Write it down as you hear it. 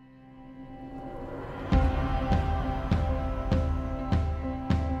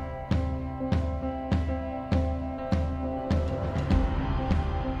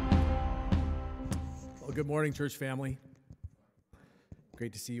Good morning, church family.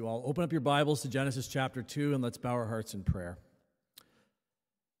 Great to see you all. Open up your Bibles to Genesis chapter 2, and let's bow our hearts in prayer.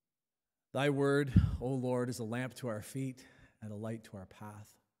 Thy word, O Lord, is a lamp to our feet and a light to our path.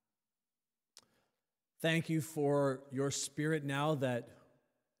 Thank you for your Spirit now that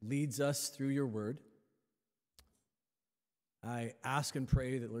leads us through your word. I ask and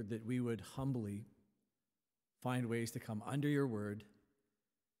pray that, Lord, that we would humbly find ways to come under your word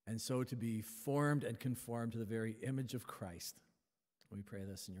and so to be formed and conformed to the very image of Christ. We pray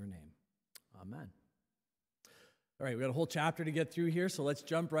this in your name. Amen. All right, we got a whole chapter to get through here, so let's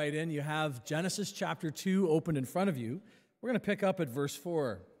jump right in. You have Genesis chapter 2 open in front of you. We're going to pick up at verse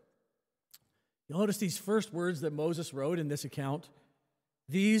 4. You'll notice these first words that Moses wrote in this account.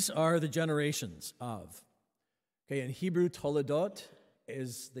 These are the generations of. Okay, in Hebrew, Toledot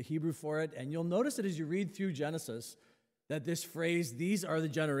is the Hebrew for it, and you'll notice that as you read through Genesis, that this phrase, these are the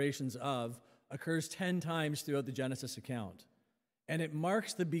generations of, occurs 10 times throughout the Genesis account. And it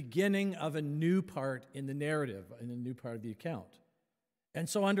marks the beginning of a new part in the narrative, in a new part of the account. And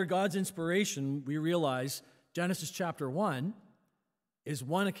so under God's inspiration, we realize Genesis chapter 1 is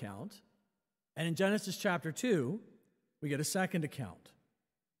one account, and in Genesis chapter 2, we get a second account.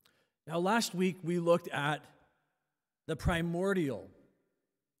 Now, last week, we looked at the primordial,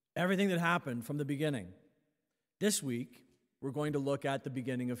 everything that happened from the beginning. This week, we're going to look at the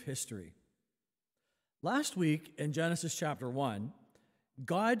beginning of history. Last week, in Genesis chapter 1,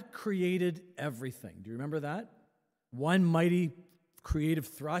 God created everything. Do you remember that? One mighty creative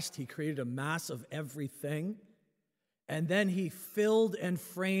thrust. He created a mass of everything. And then he filled and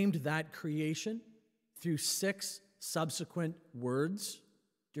framed that creation through 6 subsequent words.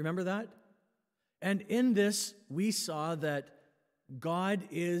 Do you remember that? And in this, we saw that God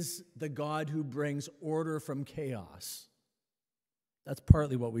is the God who brings order from chaos. That's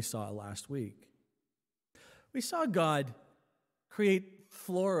partly what we saw last week. We saw God create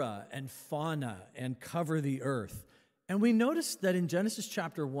flora and fauna and cover the earth. And we noticed that in Genesis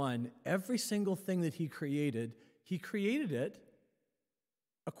chapter 1, every single thing that he created it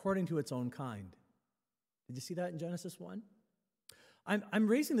according to its own kind. Did you see that in Genesis 1? I'm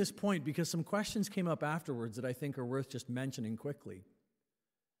raising this point because some questions came up afterwards that I think are worth just mentioning quickly.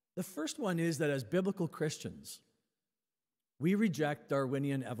 The first one is that as biblical Christians, we reject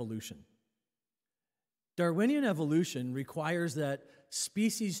Darwinian evolution. Darwinian evolution requires that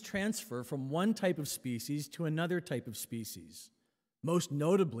species transfer from one type of species to another type of species. Most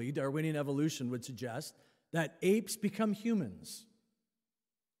notably, Darwinian evolution would suggest that apes become humans.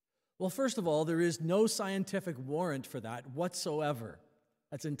 Well, first of all, there is no scientific warrant for that whatsoever.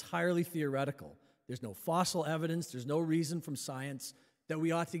 That's entirely theoretical. There's no fossil evidence, there's no reason from science that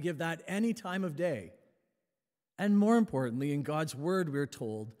we ought to give that any time of day. And more importantly, in God's word, we're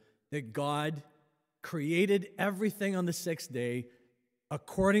told that God created everything on the 6th day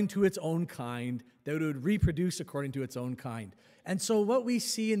according to its own kind, that it would reproduce according to its own kind. And so what we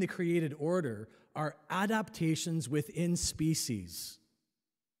see in the created order are adaptations within species.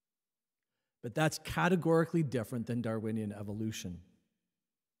 But that's categorically different than Darwinian evolution.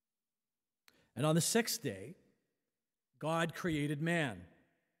 And on the 6th day, God created man.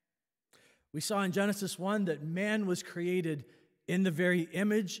 We saw in Genesis 1 that man was created in the very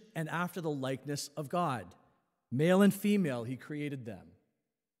image and after the likeness of God. Male and female, he created them.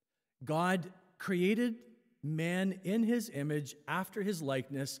 God created man in his image, after his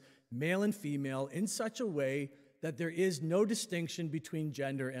likeness, male and female, in such a way that there is no distinction between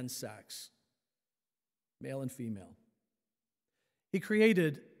gender and sex. Male and female. He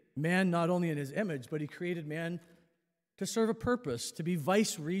created man not only in his image, but he created man to serve a purpose, to be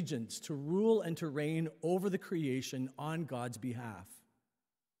vice regents, to rule and to reign over the creation on God's behalf.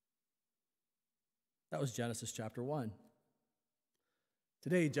 That was Genesis chapter 1.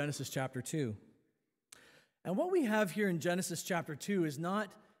 Today, Genesis chapter 2. And what we have here in Genesis chapter 2 is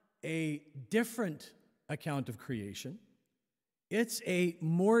not a different account of creation. It's a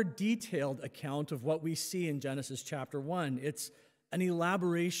more detailed account of what we see in Genesis chapter 1. It's an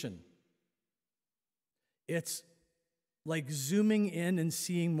elaboration. It's like zooming in and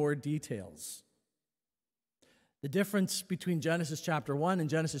seeing more details. The difference between Genesis chapter 1 and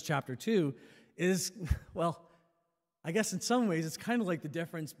Genesis chapter 2 is, well, I guess in some ways it's kind of like the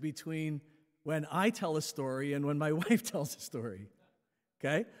difference between when I tell a story and when my wife tells a story.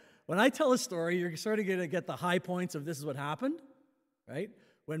 Okay? When I tell a story, you're sort of going to get the high points of this is what happened, right?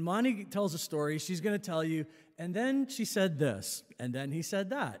 When Monty tells a story, she's going to tell you, and then she said this, and then he said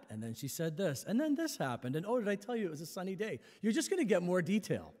that, and then she said this, and then this happened, and oh, did I tell you it was a sunny day? You're just going to get more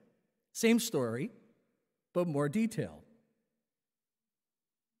detail. Same story, but more detail.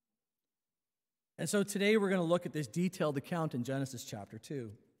 And so today we're going to look at this detailed account in Genesis chapter 2.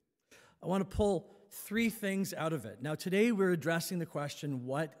 I want to pull 3 things out of it. Now today we're addressing the question,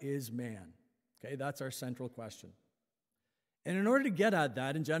 what is man? Okay, that's our central question. And in order to get at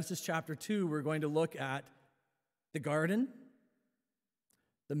that, in Genesis chapter 2, we're going to look at the garden,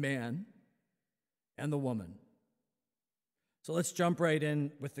 the man, and the woman. So let's jump right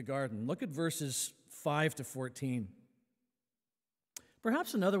in with the garden. Look at verses 5 to 14.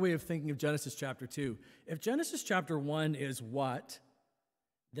 Perhaps another way of thinking of Genesis chapter 2, if Genesis chapter 1 is what,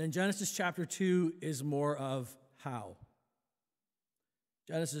 then Genesis chapter 2 is more of how.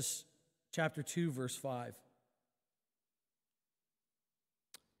 Genesis chapter 2, verse 5.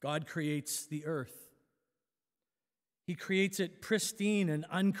 God creates the earth. He creates it pristine and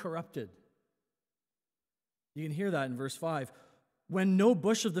uncorrupted. You can hear that in verse 5. When no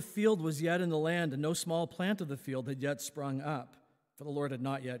bush of the field was yet in the land, and no small plant of the field had yet sprung up, for the Lord had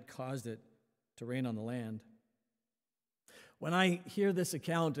not yet caused it to rain on the land. When I hear this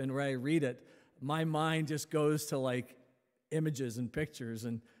account and where I read it, my mind just goes to like images and pictures,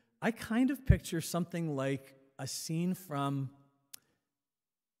 and I kind of picture something like a scene from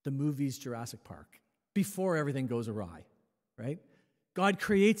the movies Jurassic Park, before everything goes awry, right? God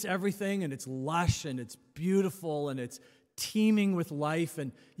creates everything, and it's lush, and it's beautiful, and it's teeming with life,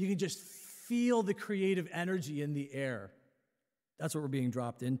 and you can just feel the creative energy in the air. That's what we're being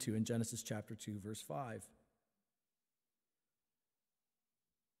dropped into in Genesis chapter 2, verse 5.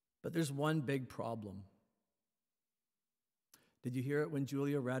 But there's one big problem. Did you hear it when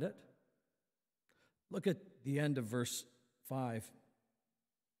Julia read it? Look at the end of verse 5.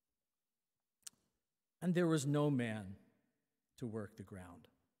 And there was no man to work the ground.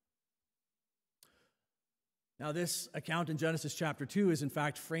 Now, this account in Genesis chapter 2 is in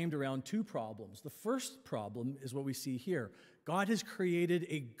fact framed around 2 problems. The first problem is what we see here. God has created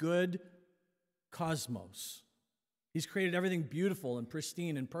a good cosmos. He's created everything beautiful and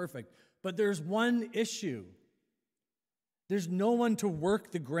pristine and perfect. But there's one issue. There's no one to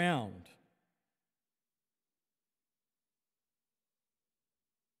work the ground.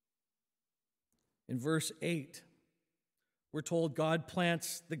 In verse 8, we're told God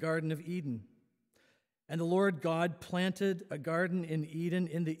plants the Garden of Eden. And the Lord God planted a garden in Eden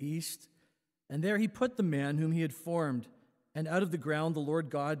in the east, and there he put the man whom he had formed. And out of the ground the Lord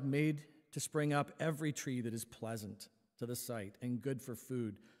God made to spring up every tree that is pleasant to the sight and good for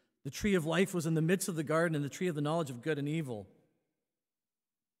food. The tree of life was in the midst of the garden, and the tree of the knowledge of good and evil.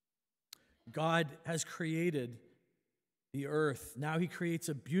 God has created the earth. Now he creates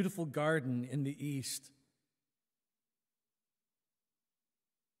a beautiful garden in the east.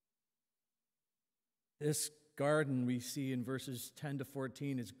 This garden we see in verses 10 to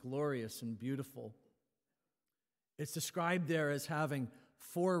 14 is glorious and beautiful. It's described there as having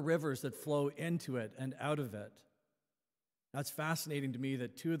 4 rivers that flow into it and out of it. That's fascinating to me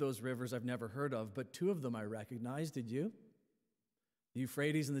that 2 of those rivers I've never heard of, but 2 of them I recognize. Did you? The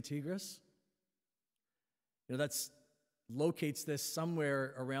Euphrates and the Tigris? That locates this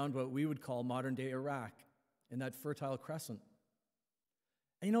somewhere around what we would call modern-day Iraq, in that Fertile Crescent.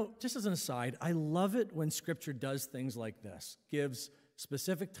 And just as an aside, I love it when Scripture does things like this, gives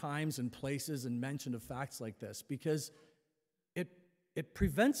specific times and places and mention of facts like this, because it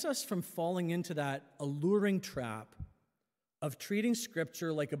prevents us from falling into that alluring trap of treating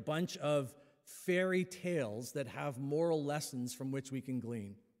Scripture like a bunch of fairy tales that have moral lessons from which we can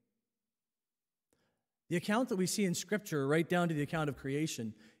glean. The account that we see in Scripture, right down to the account of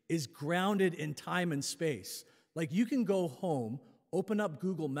creation, is grounded in time and space. Like you can go home, open up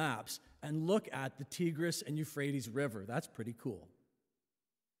Google Maps, and look at the Tigris and Euphrates River. That's pretty cool.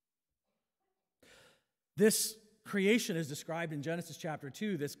 This creation is described in Genesis chapter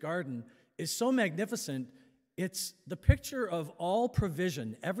 2. This garden is so magnificent. It's the picture of all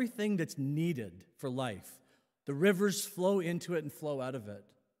provision, everything that's needed for life. The rivers flow into it and flow out of it.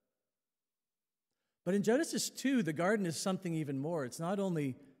 But in Genesis 2, the garden is something even more. It's not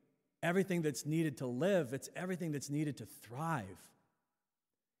only everything that's needed to live, it's everything that's needed to thrive.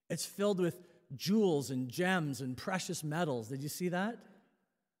 It's filled with jewels and gems and precious metals. Did you see that?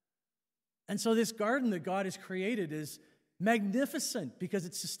 And so this garden that God has created is magnificent because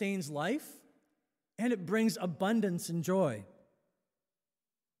it sustains life and it brings abundance and joy.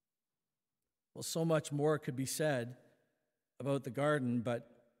 Well, so much more could be said about the garden, but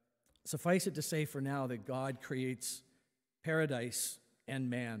suffice it to say for now that God creates paradise and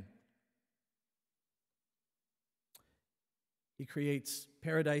man. He creates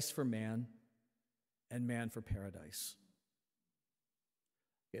paradise for man and man for paradise.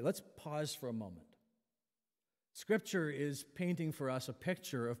 Okay, let's pause for a moment. Scripture is painting for us a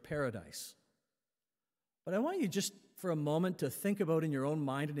picture of paradise. But I want you just for a moment to think about in your own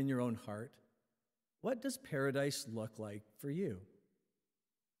mind and in your own heart, what does paradise look like for you?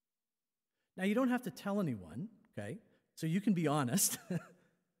 Now, you don't have to tell anyone, okay? So you can be honest.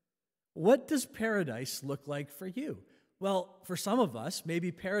 What does paradise look like for you? Well, for some of us,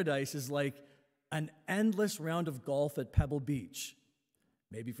 maybe paradise is like an endless round of golf at Pebble Beach.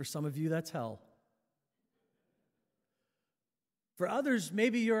 Maybe for some of you, that's hell. For others,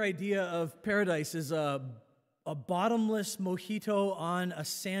 maybe your idea of paradise is a bottomless mojito on a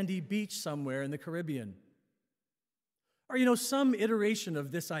sandy beach somewhere in the Caribbean. Or, some iteration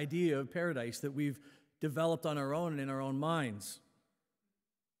of this idea of paradise that we've developed on our own and in our own minds.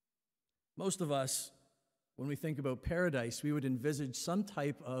 Most of us, when we think about paradise, we would envisage some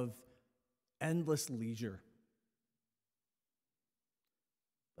type of endless leisure.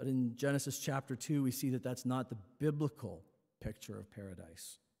 But in Genesis chapter 2, we see that that's not the biblical picture of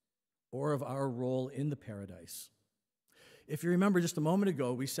paradise or of our role in the paradise. If you remember just a moment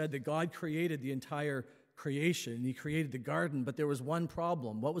ago, we said that God created the entire creation. He created the garden, but there was one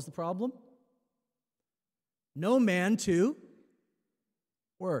problem. What was the problem? No man to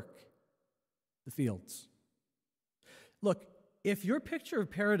work the fields. Look, if your picture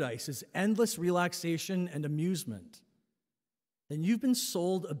of paradise is endless relaxation and amusement, then you've been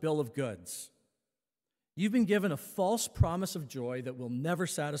sold a bill of goods. You've been given a false promise of joy that will never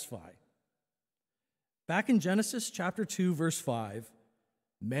satisfy. Back in Genesis chapter 2, verse 5,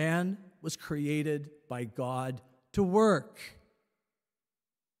 man was created by God to work.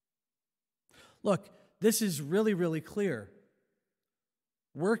 Look, this is really, really clear.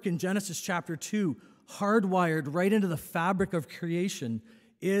 Work in Genesis chapter 2, hardwired right into the fabric of creation,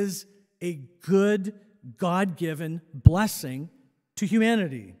 is a good, God-given blessing to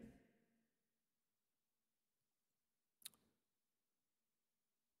humanity.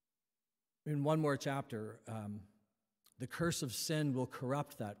 In one more chapter, the curse of sin will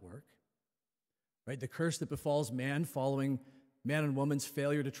corrupt that work. Right? The curse that befalls man following man and woman's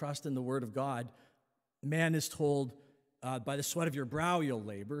failure to trust in the word of God. Man is told, by the sweat of your brow you'll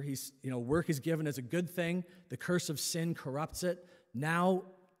labor. Work is given as a good thing. The curse of sin corrupts it. Now,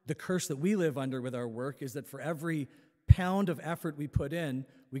 the curse that we live under with our work is that for every pound of effort we put in,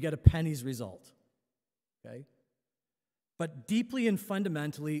 we get a penny's result. Okay? But deeply and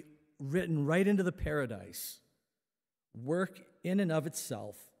fundamentally, written right into the paradise, work in and of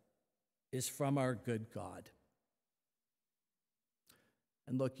itself is from our good God.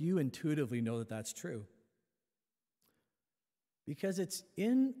 And look, you intuitively know that that's true. Because it's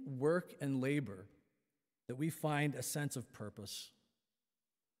in work and labor that we find a sense of purpose,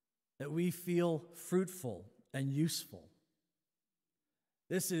 that we feel fruitful and useful.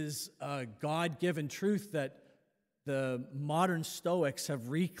 This is a God-given truth that the modern Stoics have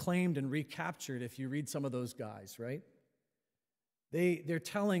reclaimed and recaptured if you read some of those guys, right? They're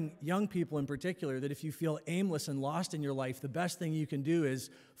telling young people in particular that if you feel aimless and lost in your life, the best thing you can do is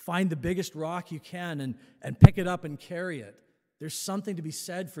find the biggest rock you can and pick it up and carry it. There's something to be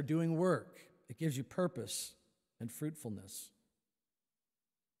said for doing work. It gives you purpose and fruitfulness.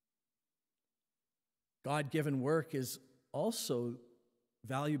 God-given work is also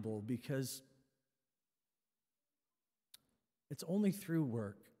valuable because it's only through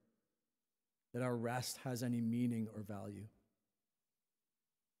work that our rest has any meaning or value.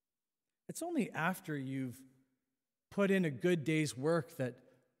 It's only after you've put in a good day's work that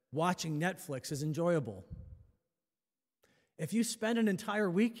watching Netflix is enjoyable. If you spend an entire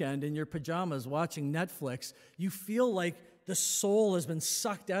weekend in your pajamas watching Netflix, you feel like the soul has been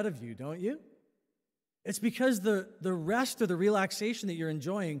sucked out of you, don't you? It's because the rest or the relaxation that you're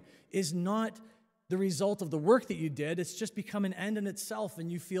enjoying is not the result of the work that you did. It's just become an end in itself,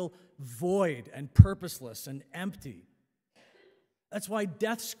 and you feel void and purposeless and empty. That's why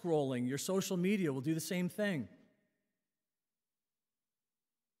death scrolling, your social media, will do the same thing.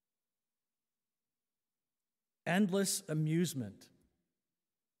 Endless amusement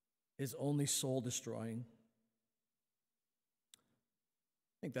is only soul-destroying.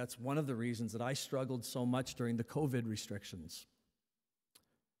 I think that's one of the reasons that I struggled so much during the COVID restrictions.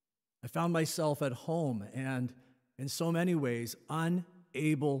 I found myself at home and, in so many ways,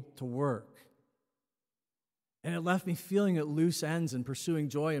 unable to work. And it left me feeling at loose ends and pursuing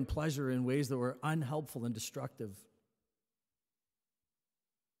joy and pleasure in ways that were unhelpful and destructive.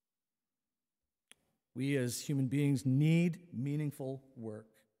 We as human beings need meaningful work.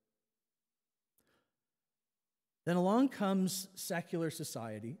 Then along comes secular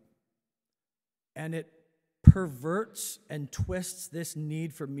society, and it perverts and twists this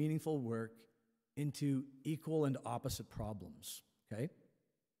need for meaningful work into equal and opposite problems, okay?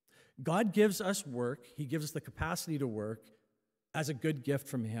 God gives us work. He gives us the capacity to work as a good gift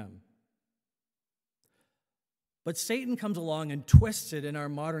from him. But Satan comes along and twists it in our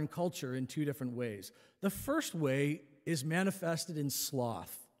modern culture in two different ways. The first way is manifested in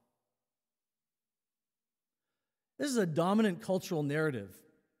sloth. This is a dominant cultural narrative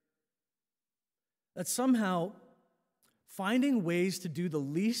that somehow finding ways to do the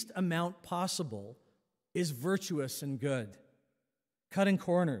least amount possible is virtuous and good. Cutting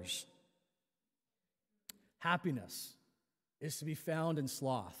corners. Happiness is to be found in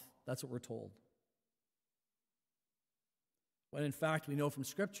sloth. That's what we're told. When in fact, we know from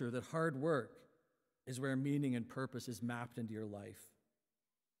Scripture that hard work is where meaning and purpose is mapped into your life.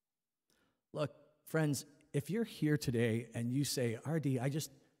 Look, friends, if you're here today and you say, RD,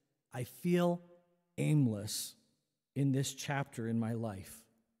 I feel aimless in this chapter in my life.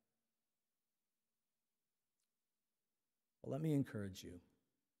 Well, let me encourage you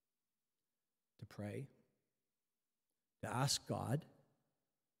to pray, to ask God,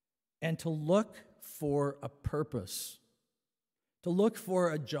 and to look for a purpose, to look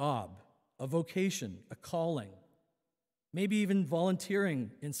for a job, a vocation, a calling, maybe even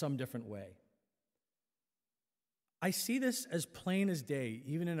volunteering in some different way. I see this as plain as day,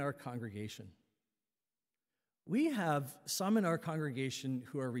 even in our congregation. We have some in our congregation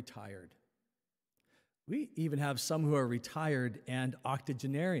who are retired. We even have some who are retired and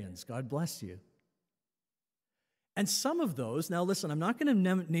octogenarians. God bless you. And some of those, now listen, I'm not going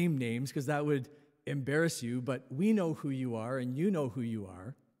to name names because that would embarrass you, but we know who you are and you know who you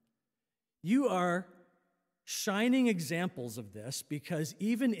are. You are shining examples of this because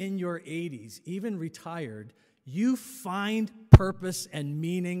even in your 80s, even retired, you find purpose and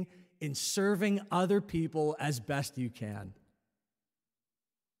meaning in serving other people as best you can.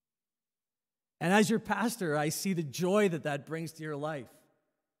 And as your pastor, I see the joy that that brings to your life.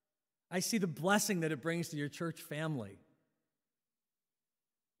 I see the blessing that it brings to your church family.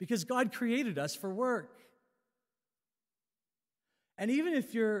 Because God created us for work. And even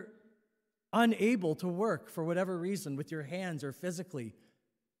if you're unable to work for whatever reason with your hands or physically,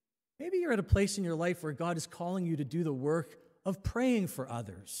 maybe you're at a place in your life where God is calling you to do the work of praying for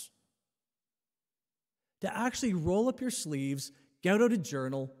others. To actually roll up your sleeves, get out a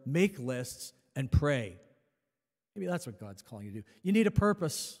journal, make lists, and pray. Maybe that's what God's calling you to do. You need a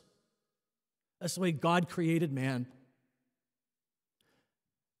purpose. That's the way God created man.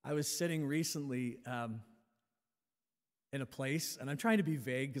 I was sitting recently in a place, and I'm trying to be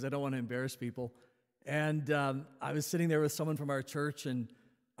vague because I don't want to embarrass people, and I was sitting there with someone from our church, and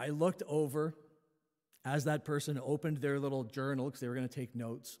I looked over as that person opened their little journal because they were going to take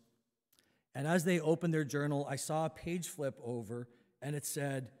notes. And as they opened their journal, I saw a page flip over, and it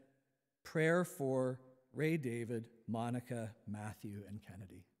said, "Prayer for Ray David, Monica, Matthew, and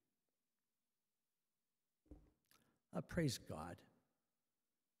Kennedy." Praise God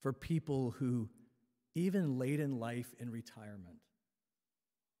for people who, even late in life in retirement,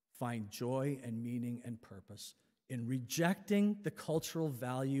 find joy and meaning and purpose in rejecting the cultural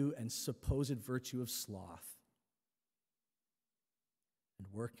value and supposed virtue of sloth and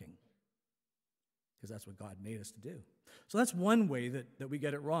working, because that's what God made us to do. So that's one way that we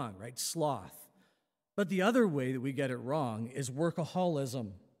get it wrong, right? Sloth. But the other way that we get it wrong is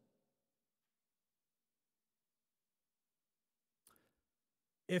workaholism.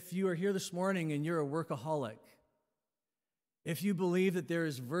 If you are here this morning and you're a workaholic, if you believe that there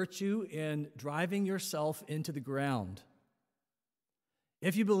is virtue in driving yourself into the ground,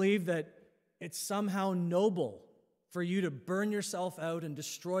 if you believe that it's somehow noble for you to burn yourself out and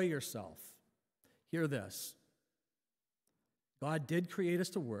destroy yourself, hear this. God did create us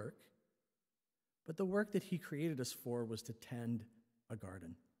to work, but the work that He created us for was to tend a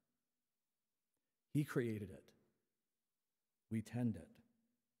garden. He created it. We tend it.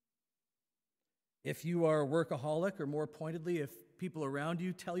 If you are a workaholic, or more pointedly, if people around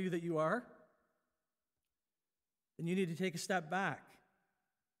you tell you that you are, then you need to take a step back.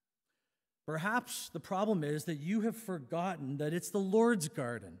 Perhaps the problem is that you have forgotten that it's the Lord's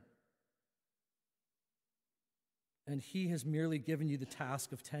garden, and He has merely given you the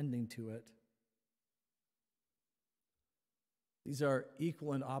task of tending to it. These are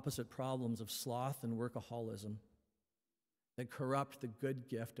equal and opposite problems of sloth and workaholism that corrupt the good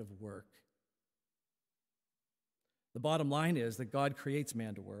gift of work. The bottom line is that God creates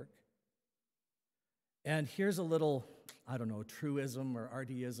man to work. And here's a little, truism or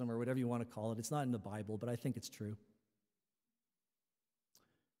RDism or whatever you want to call it. It's not in the Bible, but I think it's true.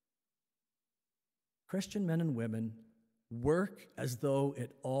 Christian men and women work as though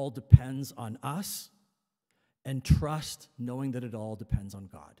it all depends on us and trust knowing that it all depends on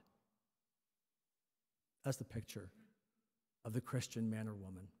God. That's the picture of the Christian man or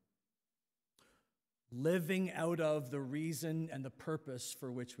woman. Living out of the reason and the purpose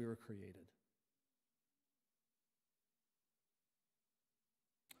for which we were created.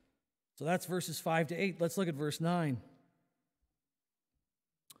 So that's verses 5 to 8. Let's look at verse 9.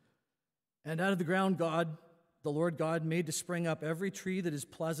 And out of the ground the Lord God made to spring up every tree that is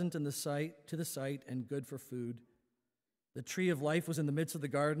pleasant to the sight and good for food. The tree of life was in the midst of the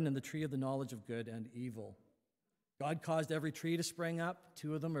garden, and the tree of the knowledge of good and evil. God caused every tree to spring up.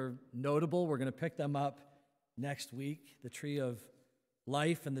 Two of them are notable. We're going to pick them up next week. The tree of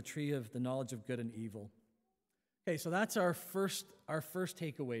life and the tree of the knowledge of good and evil. Okay, so that's our first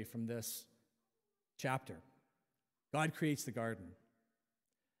takeaway from this chapter. God creates the garden.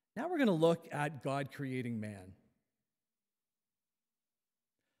 Now we're going to look at God creating man.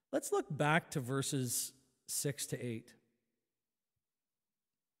 Let's look back to verses 6 to 8.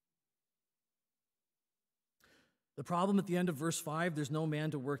 The problem at the end of verse 5, there's no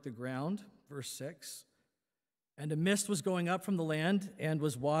man to work the ground. Verse 6, and a mist was going up from the land and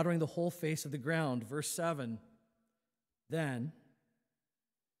was watering the whole face of the ground. Verse 7, then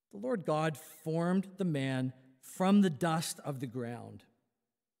the Lord God formed the man from the dust of the ground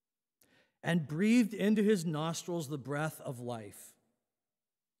and breathed into his nostrils the breath of life.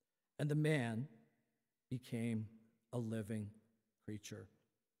 And the man became a living creature.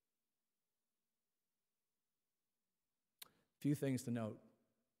 A few things to note.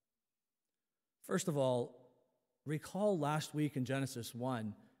 First of all, recall last week in Genesis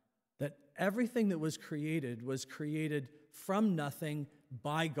 1 that everything that was created from nothing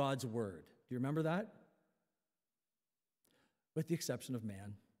by God's word. Do you remember that? With the exception of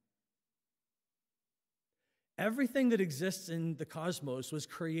man. Everything that exists in the cosmos was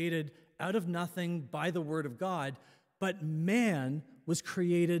created out of nothing by the word of God, but man was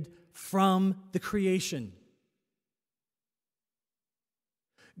created from the creation.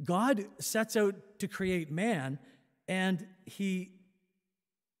 God sets out to create man, and he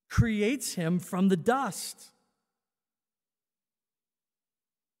creates him from the dust.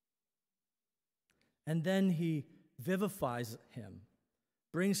 And then he vivifies him,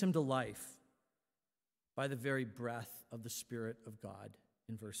 brings him to life by the very breath of the Spirit of God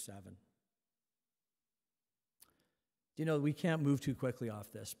in verse 7. You know, we can't move too quickly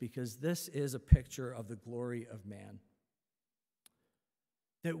off this because this is a picture of the glory of man.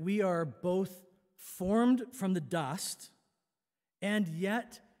 That we are both formed from the dust and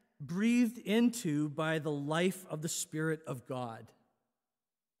yet breathed into by the life of the Spirit of God.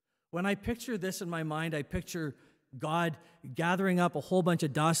 When I picture this in my mind, I picture God gathering up a whole bunch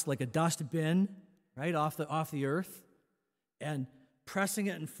of dust like a dust bin, right, off the earth, and pressing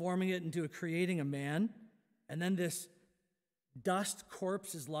it and forming it into creating a man. And then this dust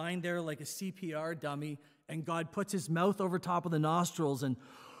corpse is lying there like a CPR dummy, and God puts his mouth over top of the nostrils and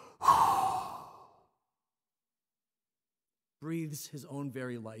breathes his own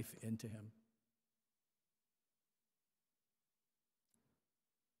very life into him.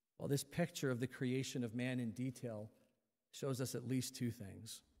 Well, this picture of the creation of man in detail shows us at least two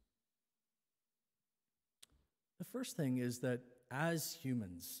things. The first thing is that as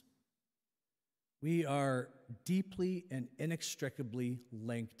humans, we are deeply and inextricably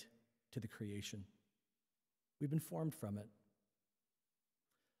linked to the creation. We've been formed from it.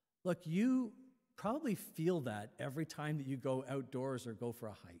 Look, you probably feel that every time that you go outdoors or go for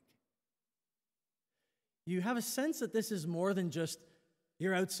a hike. You have a sense that this is more than just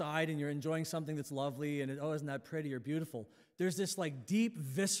you're outside and you're enjoying something that's lovely and isn't that pretty or beautiful. There's this like deep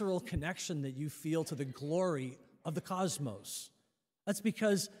visceral connection that you feel to the glory of the cosmos. That's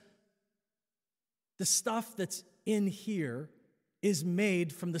because the stuff that's in here is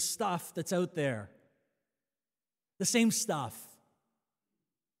made from the stuff that's out there. The same stuff.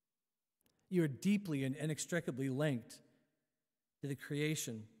 You are deeply and inextricably linked to the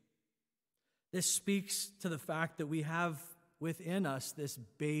creation. This speaks to the fact that we have within us this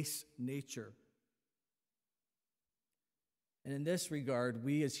base nature. And in this regard,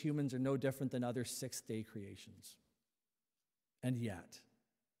 we as humans are no different than other sixth-day creations. And yet,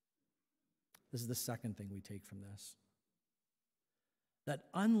 this is the second thing we take from this, that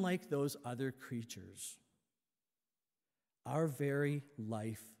unlike those other creatures, our very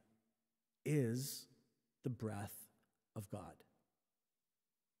life is the breath of God.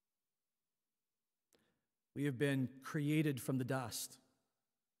 We have been created from the dust,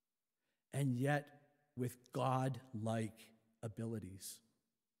 and yet with God-like abilities.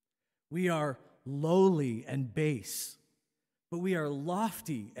 We are lowly and base, but we are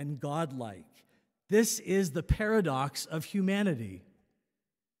lofty and godlike. This is the paradox of humanity.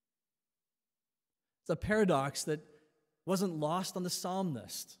 It's a paradox that wasn't lost on the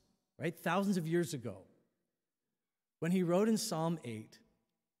psalmist, right? Thousands of years ago, when he wrote in Psalm 8,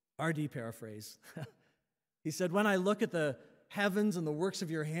 R.D. paraphrase, he said, "When I look at the heavens and the works of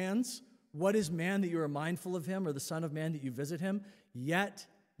your hands, what is man that you are mindful of him, or the son of man that you visit him? Yet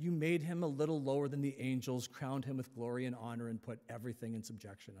you made him a little lower than the angels, crowned him with glory and honor, and put everything in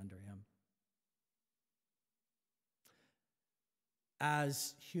subjection under him."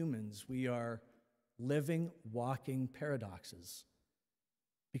 As humans, we are living, walking paradoxes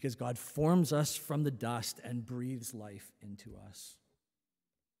because God forms us from the dust and breathes life into us.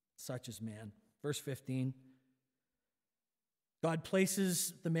 Such is man. Verse 15, God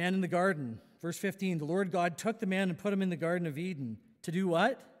places the man in the garden. Verse 15, the Lord God took the man and put him in the Garden of Eden. To do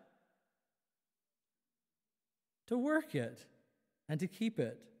what? To work it and to keep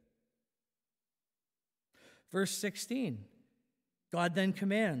it. Verse 16, God then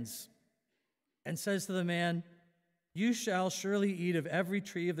commands and says to the man, "You shall surely eat of every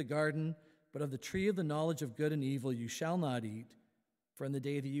tree of the garden, but of the tree of the knowledge of good and evil you shall not eat, for in the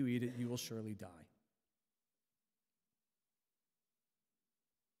day that you eat it, you will surely die."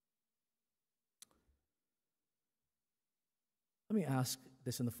 Let me ask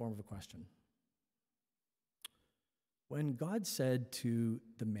this in the form of a question. When God said to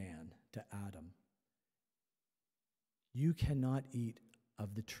the man, to Adam, "You cannot eat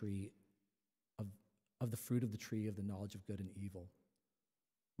of the tree, of the fruit of the tree of the knowledge of good and evil,"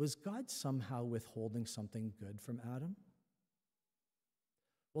 was God somehow withholding something good from Adam?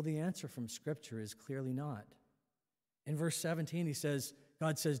 Well, the answer from Scripture is clearly not. In verse 17,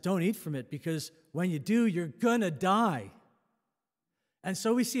 God says, "Don't eat from it, because when you do, you're gonna die." And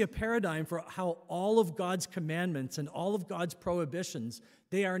so we see a paradigm for how all of God's commandments and all of God's prohibitions,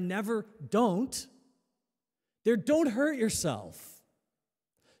 they are never don't. They're don't hurt yourself.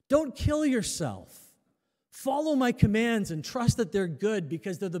 Don't kill yourself. Follow my commands and trust that they're good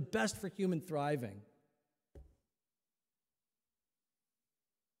because they're the best for human thriving.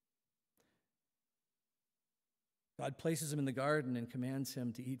 God places him in the garden and commands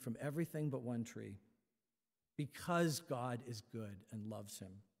him to eat from everything but one tree, because God is good and loves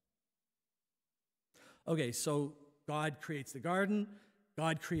him. Okay, so God creates the garden.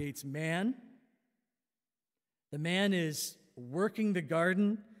 God creates man. The man is working the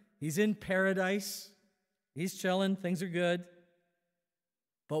garden. He's in paradise. He's chilling. Things are good.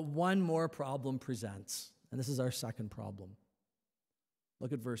 But one more problem presents, and this is our second problem.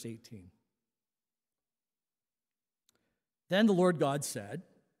 Look at verse 18. Then the Lord God said,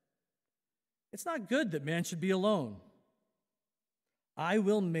 "It's not good that man should be alone. I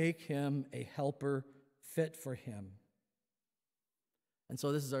will make him a helper fit for him." And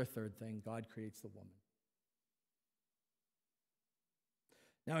so this is our third thing. God creates the woman.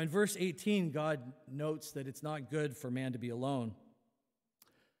 Now in verse 18, God notes that it's not good for man to be alone.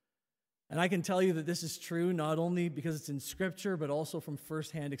 And I can tell you that this is true not only because it's in Scripture, but also from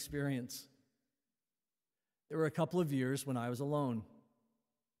firsthand experience. There were a couple of years when I was alone.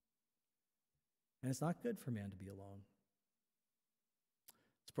 And it's not good for man to be alone.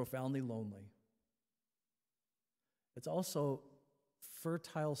 It's profoundly lonely. It's also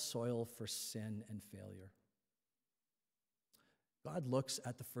fertile soil for sin and failure. God looks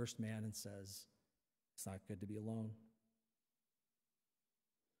at the first man and says, "It's not good to be alone."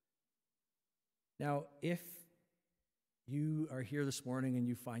 Now, if you are here this morning and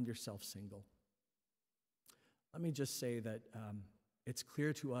you find yourself single, let me just say that it's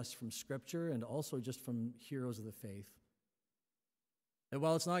clear to us from Scripture and also just from heroes of the faith that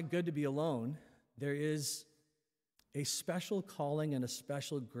while it's not good to be alone, there is a special calling and a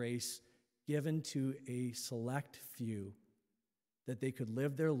special grace given to a select few that they could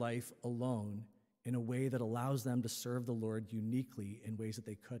live their life alone in a way that allows them to serve the Lord uniquely in ways that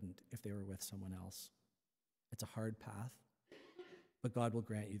they couldn't if they were with someone else. It's a hard path, but God will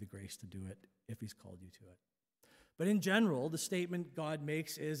grant you the grace to do it if He's called you to it. But in general, the statement God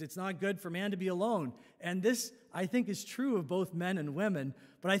makes is it's not good for man to be alone. And this, I think, is true of both men and women,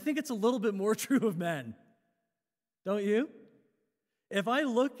 but I think it's a little bit more true of men. Don't you? If I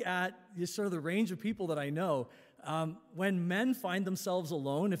look at sort of the range of people that I know, when men find themselves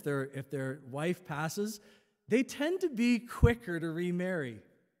alone, if their wife passes, they tend to be quicker to remarry.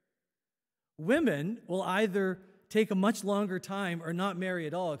 Women will either take a much longer time or not marry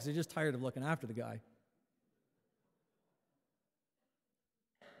at all because they're just tired of looking after the guy.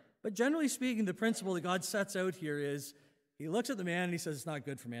 But generally speaking, the principle that God sets out here is He looks at the man and He says it's not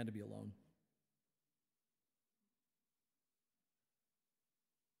good for man to be alone.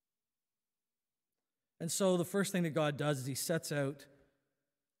 And so the first thing that God does is He sets out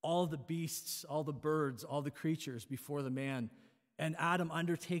all the beasts, all the birds, all the creatures before the man, and Adam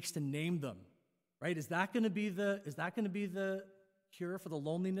undertakes to name them, right? Is that going to be the cure for the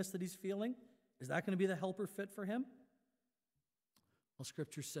loneliness that he's feeling? Is that going to be the helper fit for him? Well,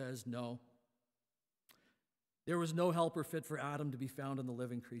 Scripture says no. There was no helper fit for Adam to be found in the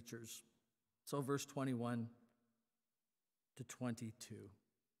living creatures. So verse 21 to 22.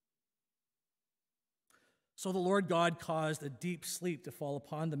 So the Lord God caused a deep sleep to fall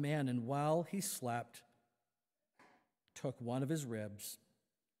upon the man, and while he slept, took one of his ribs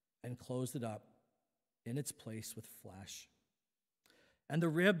and closed it up in its place with flesh. And the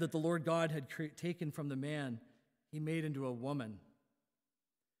rib that the Lord God had taken from the man, he made into a woman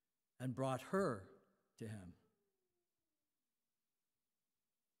and brought her to him.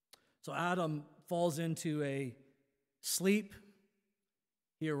 So Adam falls into a sleep.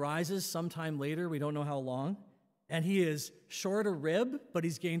 He arises sometime later, we don't know how long, and he is short a rib, but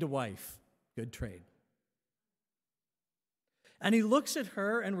he's gained a wife. Good trade. And he looks at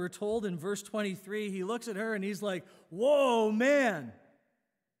her, and we're told in verse 23, he looks at her and he's like, whoa, man.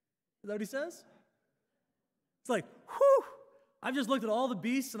 Is that what he says? It's like, whew, I've just looked at all the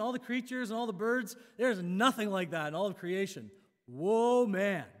beasts and all the creatures and all the birds. There's nothing like that in all of creation. Whoa,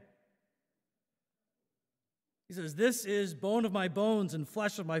 man. He says, this is bone of my bones and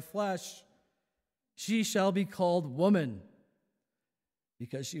flesh of my flesh. She shall be called woman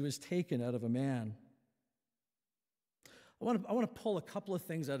because she was taken out of a man. I want to pull a couple of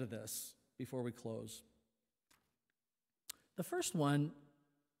things out of this before we close. The first one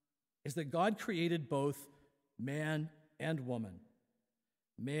is that God created both man and woman,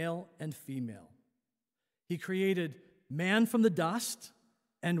 male and female. He created man from the dust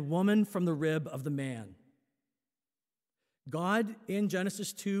and woman from the rib of the man. God, in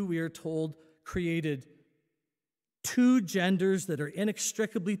Genesis 2, we are told, created two genders that are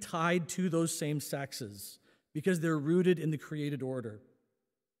inextricably tied to those same sexes because they're rooted in the created order.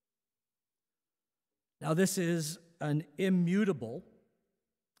 Now, this is an immutable,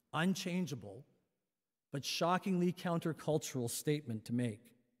 unchangeable, but shockingly countercultural statement to make.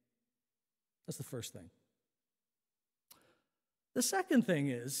 That's the first thing. The second thing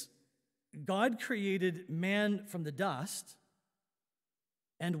is, God created man from the dust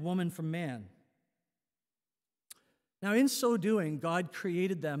and woman from man. Now, in so doing, God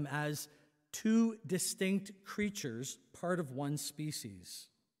created them as two distinct creatures, part of one species.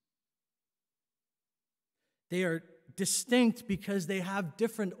 They are distinct because they have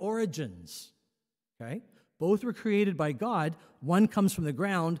different origins. Okay? Both were created by God. One comes from the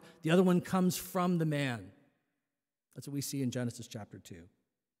ground, the other one comes from the man. That's what we see in Genesis chapter 2.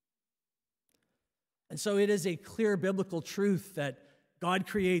 And so it is a clear biblical truth that God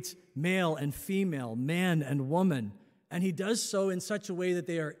creates male and female, man and woman, and he does so in such a way that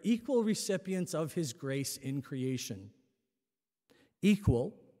they are equal recipients of his grace in creation.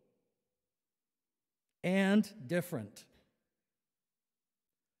 Equal and different.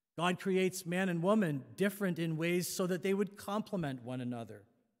 God creates man and woman different in ways so that they would complement one another.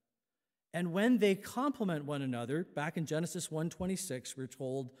 And when they complement one another, back in Genesis 1:26, we're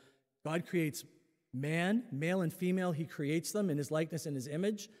told God creates man, male and female, he creates them in his likeness and his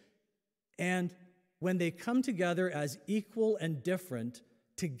image. And when they come together as equal and different,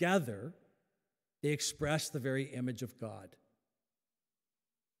 together, they express the very image of God.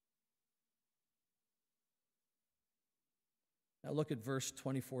 Now look at verse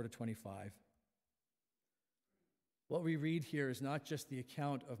 24 to 25. What we read here is not just the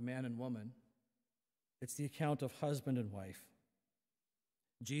account of man and woman, it's the account of husband and wife.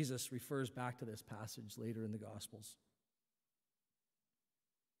 Jesus refers back to this passage later in the Gospels.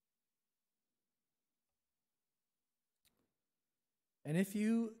 And if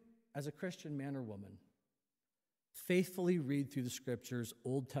you, as a Christian man or woman, faithfully read through the Scriptures,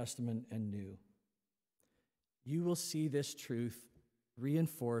 Old Testament and New, you will see this truth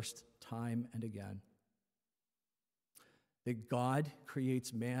reinforced time and again. That God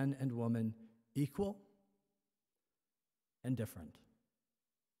creates man and woman equal and different.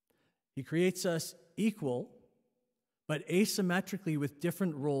 He creates us equal, but asymmetrically with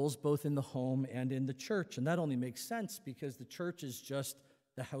different roles both in the home and in the church. And that only makes sense because the church is just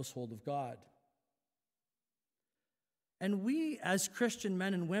the household of God. And we, as Christian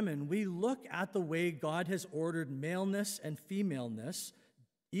men and women, we look at the way God has ordered maleness and femaleness,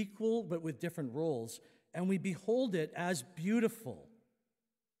 equal but with different roles, and we behold it as beautiful.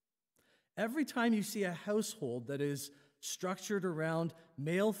 Every time you see a household that is structured around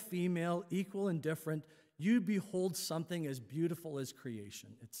male, female, equal and different, you behold something as beautiful as creation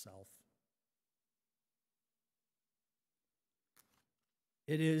itself.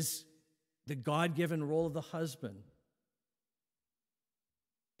 It is the God-given role of the husband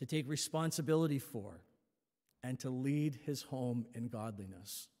to take responsibility for and to lead his home in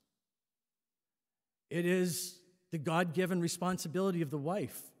godliness. It is the God-given responsibility of the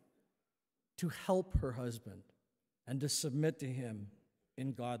wife to help her husband and to submit to him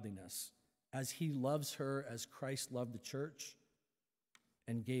in godliness as he loves her as Christ loved the church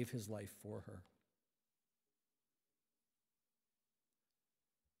and gave his life for her.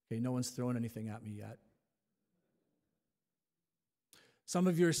 Okay, no one's throwing anything at me yet. Some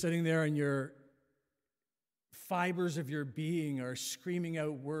of you are sitting there and your fibers of your being are screaming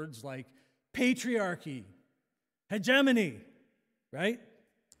out words like patriarchy, hegemony, right?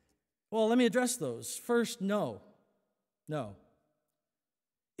 Well, let me address those. First, no.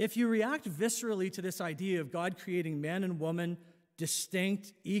 If you react viscerally to this idea of God creating man and woman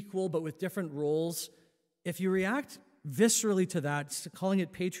distinct, equal, but with different roles, if you react viscerally to that, calling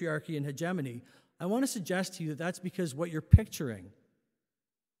it patriarchy and hegemony, I want to suggest to you that that's because what you're picturing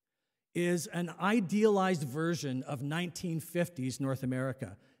is an idealized version of 1950s North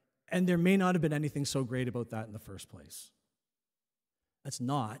America, and there may not have been anything so great about that in the first place. That's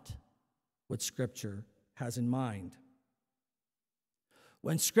not what Scripture has in mind.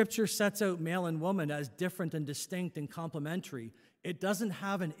 When Scripture sets out male and woman as different and distinct and complementary, it doesn't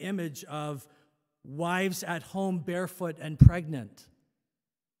have an image of wives at home barefoot and pregnant.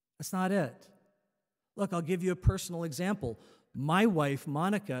 That's not it. Look, I'll give you a personal example. My wife,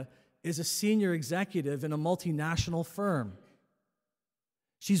 Monica, is a senior executive in a multinational firm.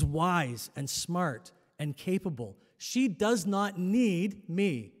 She's wise and smart and capable. She does not need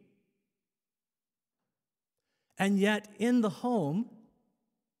me. And yet, in the home,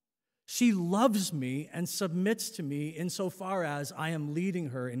 she loves me and submits to me insofar as I am leading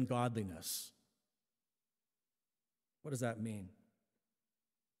her in godliness. What does that mean?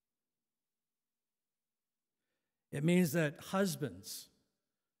 It means that husbands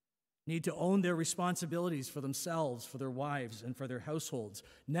need to own their responsibilities for themselves, for their wives, and for their households.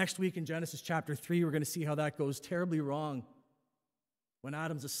 Next week in Genesis chapter 3, we're going to see how that goes terribly wrong when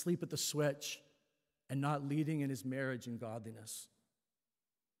Adam's asleep at the switch and not leading in his marriage in godliness.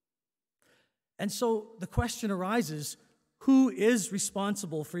 And so the question arises, who is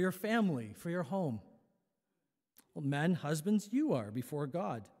responsible for your family, for your home? Well, men, husbands, you are before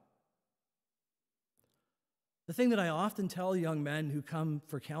God. The thing that I often tell young men who come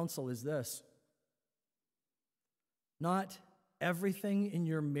for counsel is this: not everything in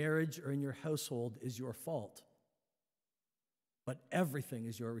your marriage or in your household is your fault, but everything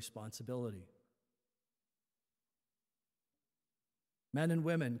is your responsibility. Men and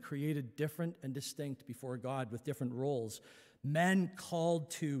women created different and distinct before God with different roles. Men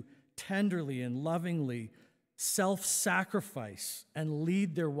called to tenderly and lovingly self-sacrifice and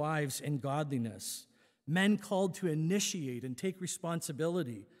lead their wives in godliness. Men called to initiate and take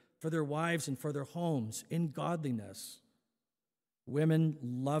responsibility for their wives and for their homes in godliness. Women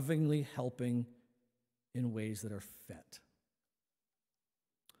lovingly helping in ways that are fit.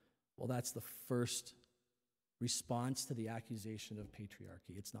 Well, that's the first response to the accusation of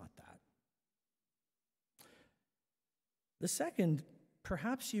patriarchy. It's not that. The second,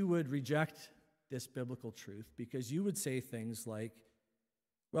 perhaps you would reject this biblical truth because you would say things like,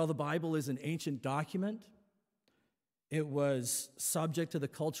 well, the Bible is an ancient document. It was subject to the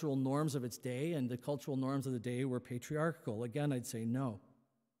cultural norms of its day, and the cultural norms of the day were patriarchal. Again, I'd say no.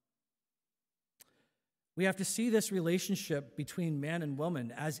 We have to see this relationship between man and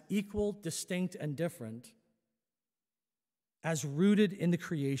woman as equal, distinct, and different, as rooted in the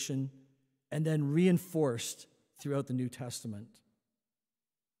creation and then reinforced throughout the New Testament.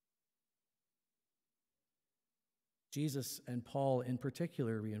 Jesus and Paul in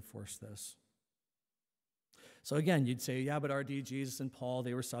particular reinforced this. So again, you'd say, yeah, but RD, Jesus and Paul,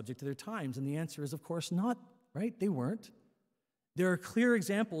 they were subject to their times. And the answer is, of course not, right? They weren't. There are clear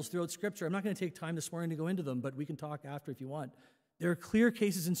examples throughout Scripture. I'm not going to take time this morning to go into them, but we can talk after if you want. There are clear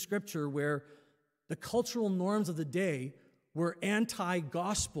cases in Scripture where the cultural norms of the day were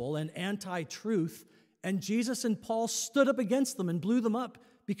anti-gospel and anti-truth, and Jesus and Paul stood up against them and blew them up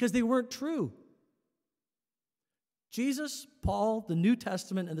because they weren't true. Jesus, Paul, the New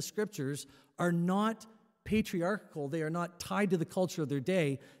Testament, and the Scriptures are not patriarchal. They are not tied to the culture of their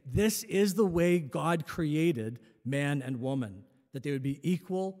day. This is the way God created man and woman, that they would be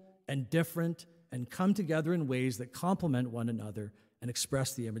equal and different and come together in ways that complement one another and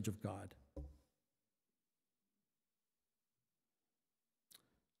express the image of God.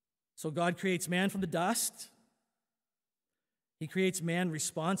 So God creates man from the dust. He creates man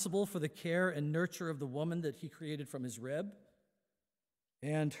responsible for the care and nurture of the woman that he created from his rib.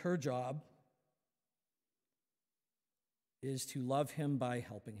 And her job is to love him by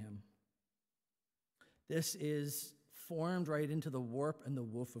helping him. This is formed right into the warp and the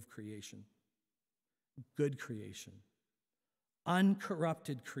woof of creation. Good creation.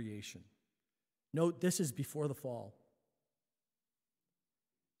 Uncorrupted creation. Note, this is before the fall.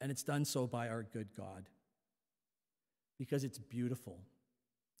 And it's done so by our good God. Because it's beautiful.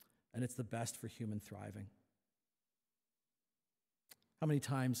 And it's the best for human thriving. How many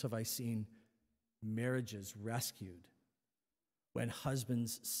times have I seen marriages rescued when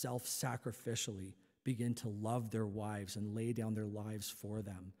husbands self-sacrificially begin to love their wives and lay down their lives for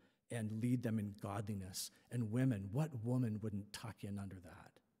them and lead them in godliness? And women, what woman wouldn't tuck in under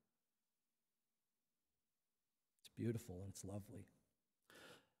that? It's beautiful and it's lovely.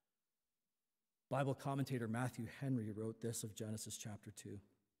 Bible commentator Matthew Henry wrote this of Genesis chapter 2.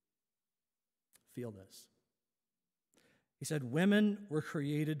 Feel this. He said, "Women were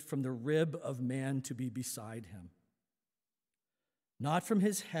created from the rib of man to be beside him, not from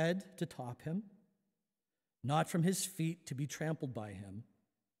his head to top him, not from his feet to be trampled by him,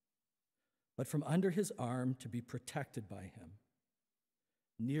 but from under his arm to be protected by him,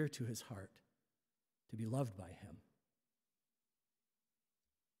 near to his heart to be loved by him."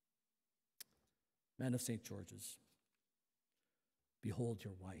 Men of St. George's, behold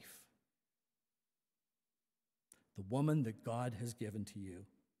your wife, the woman that God has given to you.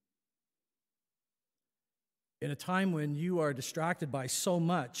 In a time when you are distracted by so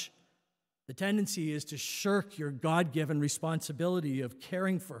much, the tendency is to shirk your God-given responsibility of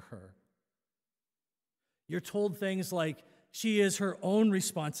caring for her. You're told things like she is her own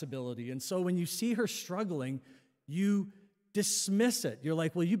responsibility, and so when you see her struggling, you dismiss it. You're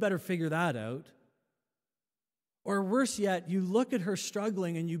like, well, you better figure that out. Or worse yet, you look at her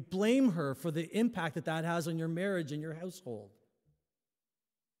struggling and you blame her for the impact that that has on your marriage and your household.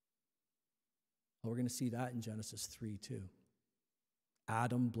 Well, we're going to see that in Genesis 3 too.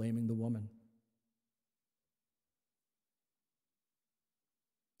 Adam blaming the woman.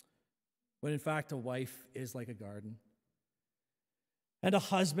 When in fact a wife is like a garden. And a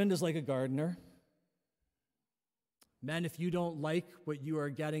husband is like a gardener. Men, if you don't like what you are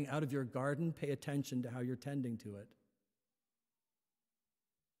getting out of your garden, pay attention to how you're tending to it.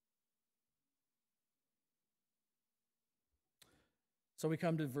 So we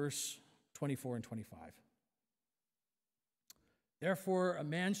come to verse 24 and 25. "Therefore, a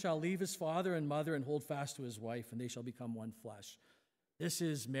man shall leave his father and mother and hold fast to his wife, and they shall become one flesh." This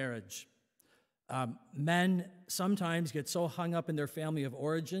is marriage. Men sometimes get so hung up in their family of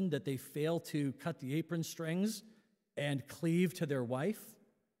origin that they fail to cut the apron strings and cleave to their wife.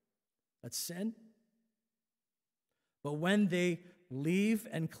 That's sin. But when they leave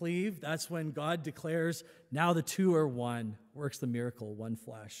and cleave, that's when God declares, now the two are one, works the miracle, one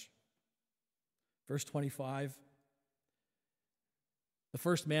flesh. Verse 25, the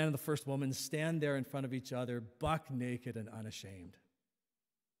first man and the first woman stand there in front of each other, buck naked and unashamed.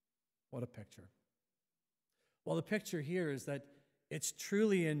 What a picture. Well, the picture here is that it's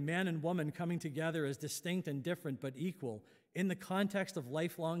truly in man and woman coming together as distinct and different but equal in the context of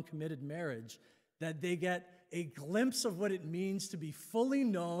lifelong committed marriage that they get a glimpse of what it means to be fully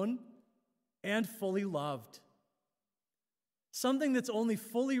known and fully loved. Something that's only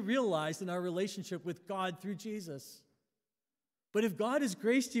fully realized in our relationship with God through Jesus. But if God has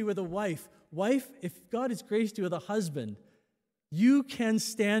graced you with a wife, if God has graced you with a husband, you can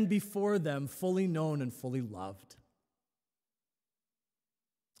stand before them fully known and fully loved.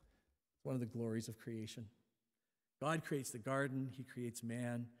 One of the glories of creation. God creates the garden, he creates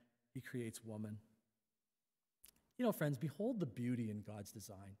man, he creates woman. You know, friends, behold the beauty in God's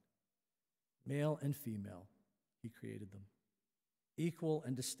design. Male and female, he created them. Equal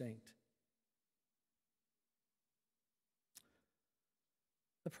and distinct.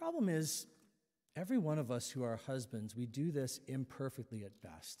 The problem is, every one of us who are husbands, we do this imperfectly at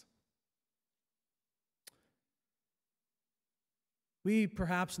best. We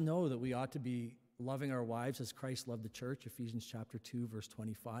perhaps know that we ought to be loving our wives as Christ loved the church, Ephesians chapter 2, verse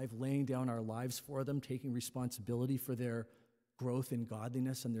 25, laying down our lives for them, taking responsibility for their growth in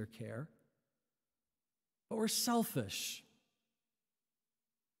godliness and their care. But we're selfish.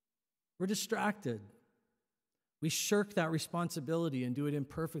 We're distracted. We shirk that responsibility and do it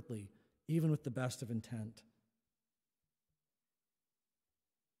imperfectly, even with the best of intent.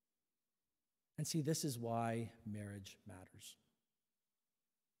 And see, this is why marriage matters.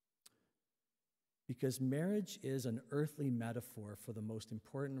 Because marriage is an earthly metaphor for the most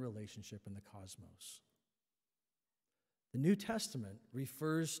important relationship in the cosmos. The New Testament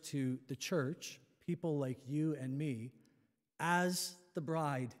refers to the church, people like you and me, as the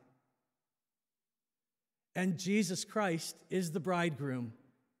bride. And Jesus Christ is the bridegroom.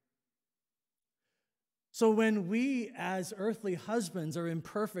 So when we as earthly husbands are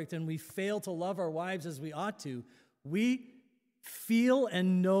imperfect and we fail to love our wives as we ought to, we feel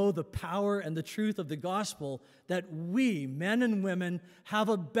and know the power and the truth of the gospel that we, men and women, have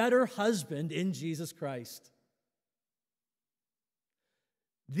a better husband in Jesus Christ.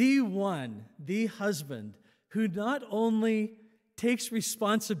 The one, the husband, who not only takes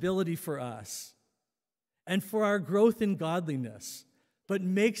responsibility for us and for our growth in godliness, but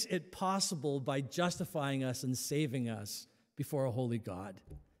makes it possible by justifying us and saving us before a holy God.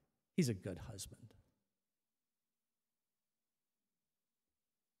 He's a good husband.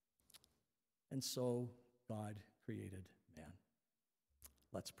 And so God created man.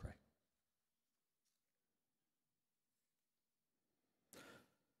 Let's pray.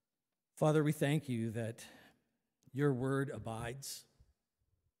 Father, we thank you that your word abides.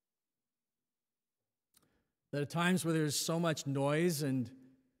 That at times where there's so much noise and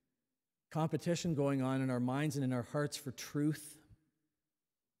competition going on in our minds and in our hearts for truth,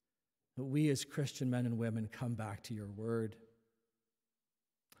 that we as Christian men and women come back to your word.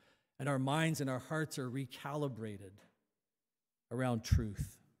 And our minds and our hearts are recalibrated around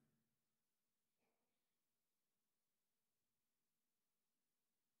truth.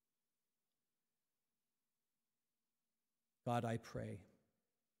 God, I pray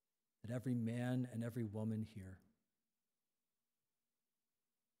that every man and every woman here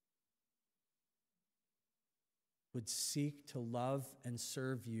would seek to love and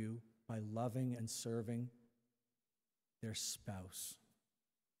serve you by loving and serving their spouse,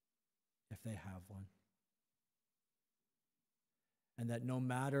 if they have one. And that no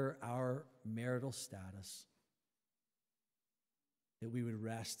matter our marital status, that we would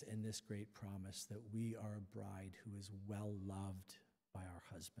rest in this great promise that we are a bride who is well loved by our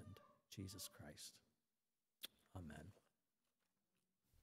husband, Jesus Christ. Amen.